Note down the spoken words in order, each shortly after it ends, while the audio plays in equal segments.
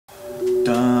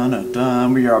Dun, dun,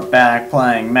 dun. We are back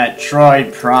playing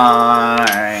Metroid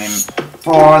Prime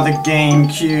for the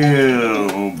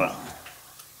GameCube.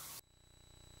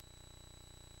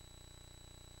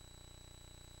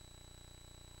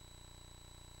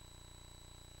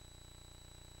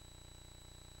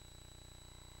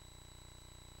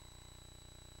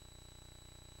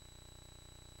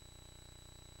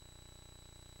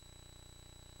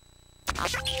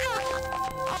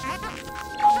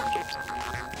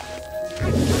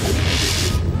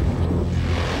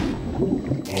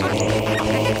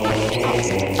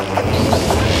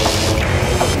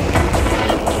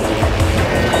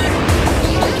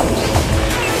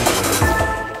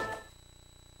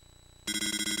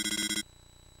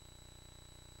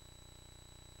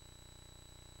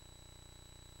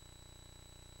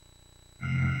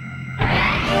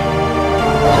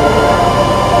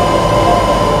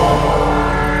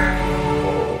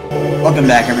 Welcome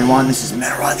back, everyone. This is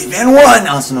Metroid the Van 1,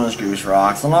 also known as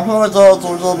grievousrocks. And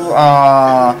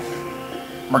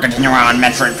we're continuing on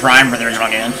Metroid Prime for the original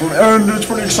game, and it's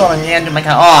pretty exciting.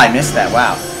 Oh, I missed that.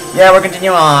 Wow. Yeah, we're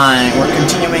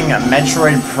continuing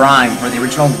Metroid Prime for the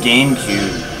original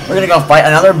GameCube. We're gonna go fight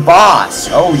another boss.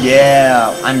 Oh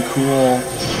yeah, I'm cool.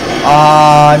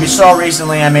 If you saw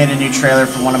recently, I made a new trailer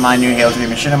for one of my new Halo 3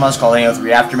 machinimas called Halo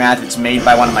 3 Aftermath. It's made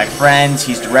by one of my friends.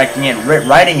 He's directing it,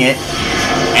 writing it,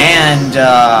 and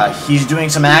he's doing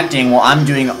some acting while I'm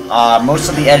doing most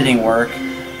of the editing work,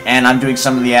 and I'm doing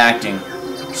some of the acting.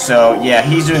 So yeah,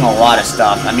 he's doing a lot of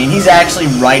stuff. I mean, he's actually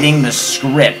writing the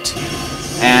script,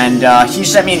 and he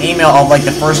sent me an email of like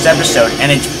the first episode,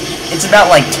 and it's about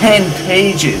like 10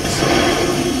 pages.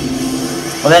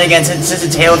 Well, then again, since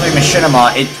it's Halo 3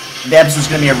 Machinima, the episode's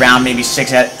gonna be around maybe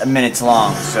 6 minutes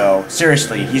long. So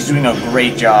seriously, he's doing a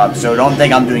great job. So don't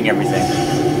think I'm doing everything.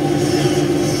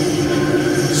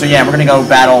 So yeah, we're gonna go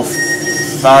battle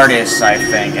Thardus, I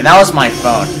think. And that was my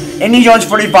phone. Indy Jones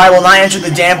 45 will not answer the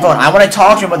damn phone. I want to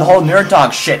talk to him about the whole nerd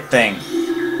talk shit thing.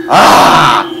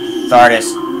 Ah!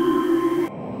 Thardus.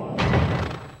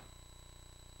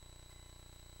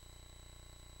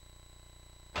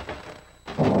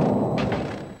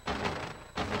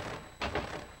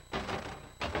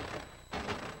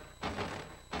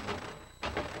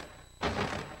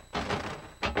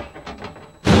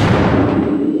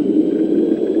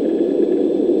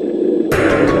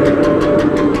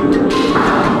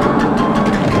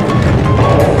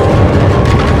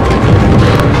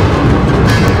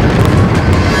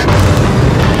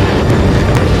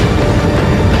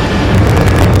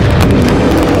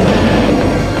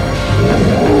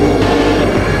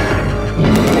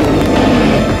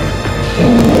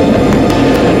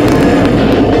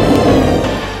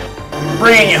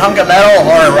 You hunk of metal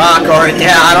or a rock or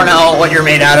yeah, I don't know what you're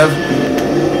made out of.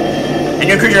 And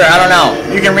your creature, I don't know.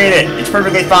 You can read it. It's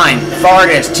perfectly fine.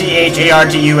 Thardus,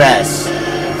 T-H-A-R-D-U-S.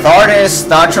 Thardus,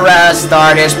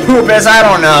 Thardus, Poopus, I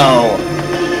don't know.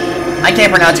 I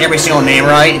can't pronounce every single name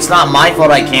right. It's not my fault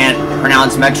I can't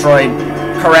pronounce Metroid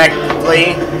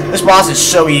correctly. This boss is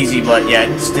so easy, but yeah,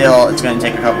 still, it's gonna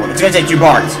take it's gonna take 2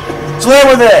 parts. So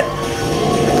live with it.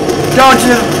 Go into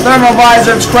the thermal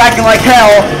visor, it's cracking like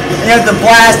hell, and you have to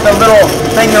blast the little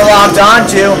thing you're locked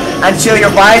onto until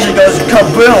your visor goes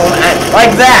kaboom, and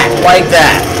like that.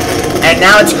 And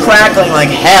now it's crackling like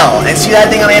hell. And see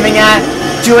that thing I'm aiming at?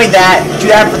 Do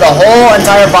that for the whole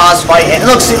entire boss fight. And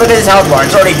look at his health bar.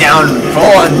 It's already down,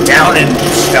 full and down and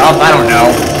stuff. I don't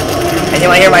know. And you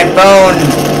want to hear my phone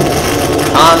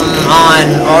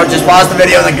on, or just pause the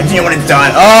video and then continue when it's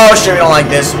done. Oh shit, we don't like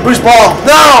this. Boost ball,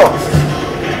 no!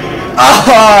 Oh,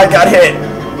 I got hit.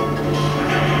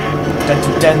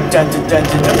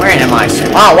 Where am I?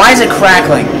 Oh, why is it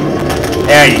crackling?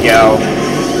 There you go.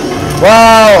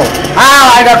 Whoa!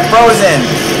 Ah, I got frozen.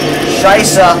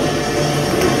 Scheisse.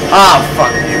 Oh,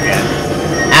 fuck you again.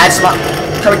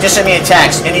 Kobe just sent me a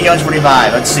text. Indy Jones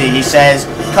 45. Let's see. He says,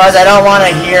 "Cause I don't want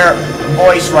to hear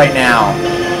voice right now."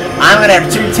 I'm gonna have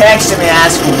to text him and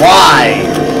ask why.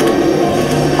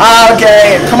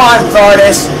 Okay, come on,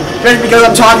 Thardus. Just because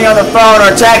I'm talking on the phone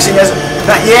or texting doesn't...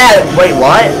 Yeah, wait,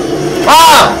 what?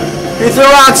 Oh! You threw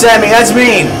rocks at me, that's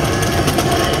mean.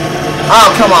 Oh,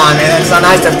 come on, man, it's not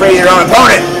nice to freeze your own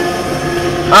opponent.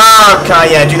 Oh, okay,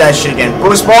 yeah, do that shit again.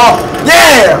 Boost ball?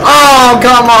 Yeah! Oh,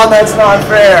 come on, that's not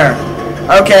fair.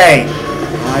 Okay.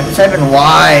 I'm typing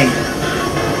Y.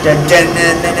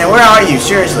 Where are you,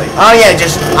 seriously? Oh, yeah,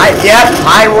 yep,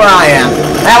 where I am.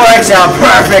 That works out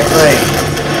perfectly.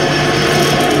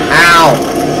 Ow.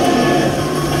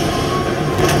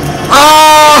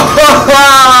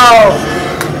 Oh!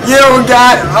 You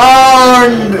got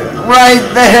owned right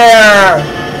there!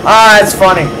 Ah, it's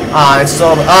funny. Ah, it's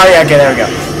so... Oh, yeah, okay, there we go.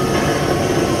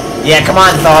 Yeah, come on,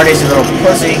 Thardus, you little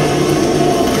pussy.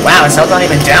 Wow, his health not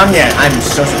even down yet. I'm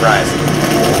so surprised.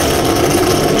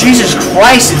 Jesus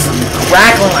Christ, it's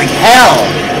crackling like hell.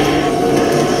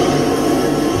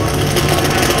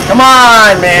 Come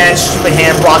on, man. Stupid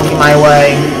hand blocking my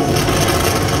way.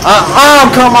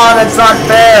 Oh, come on, that's not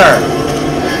fair.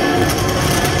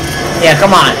 Yeah,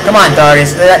 come on,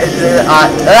 Thardus. Is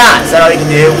that all you can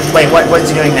do? Wait,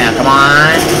 what's he doing now? Come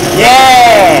on.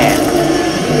 Yeah!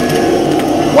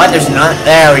 What? There's none?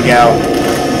 There we go.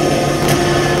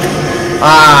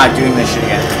 Doing this shit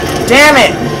again. Damn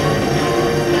it!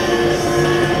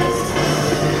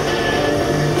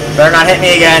 Better not hit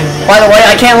me again. By the way,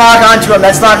 I can't lock onto him.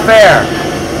 That's not fair.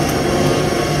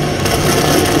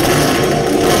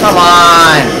 Come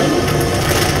on.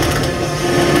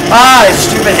 His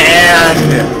stupid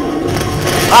hand.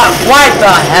 What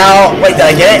the hell? Wait, did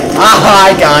I get it?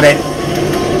 I got it.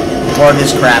 More of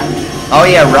this crap. Oh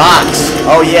yeah, rocks.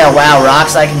 Oh yeah, wow,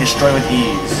 rocks I can destroy with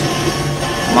ease.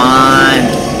 Come on.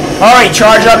 Hurry,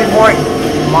 charge up before it.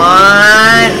 Come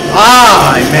on.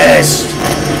 I missed.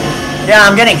 Yeah,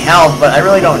 I'm getting health, but I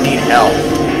really don't need health.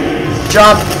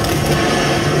 Jump.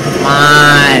 Come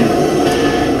on.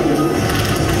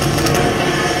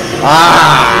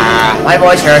 My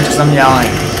voice hurts because I'm yelling.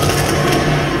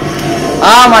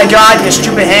 Oh my god, you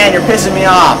stupid hand, you're pissing me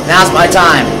off. Now's my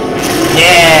time.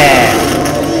 Yeah.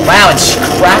 Wow, it's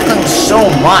crackling so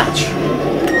much.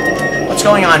 What's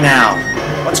going on now?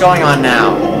 What's going on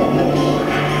now?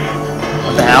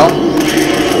 What the hell?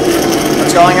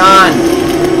 What's going on?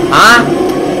 Huh?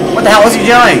 What the hell was he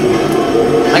doing?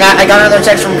 I got another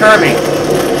text from Kirby.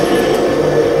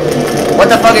 What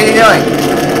the fuck is he doing?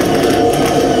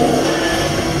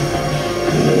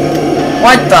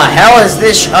 What the hell is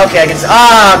this? Okay, I can see.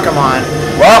 Come on.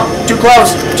 Well, too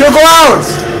close. Too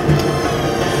close!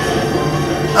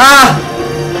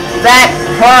 That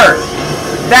hurt.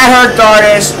 That hurt,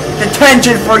 Thardus.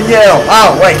 Detention for you.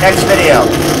 Oh, wait, next video.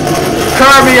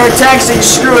 Kirby, you're texting,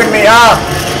 screwing me up.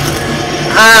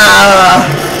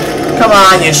 Come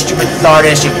on, you stupid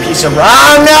Thardus, you piece of...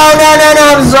 Oh, no,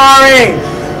 I'm sorry.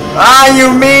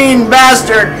 You mean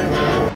bastard.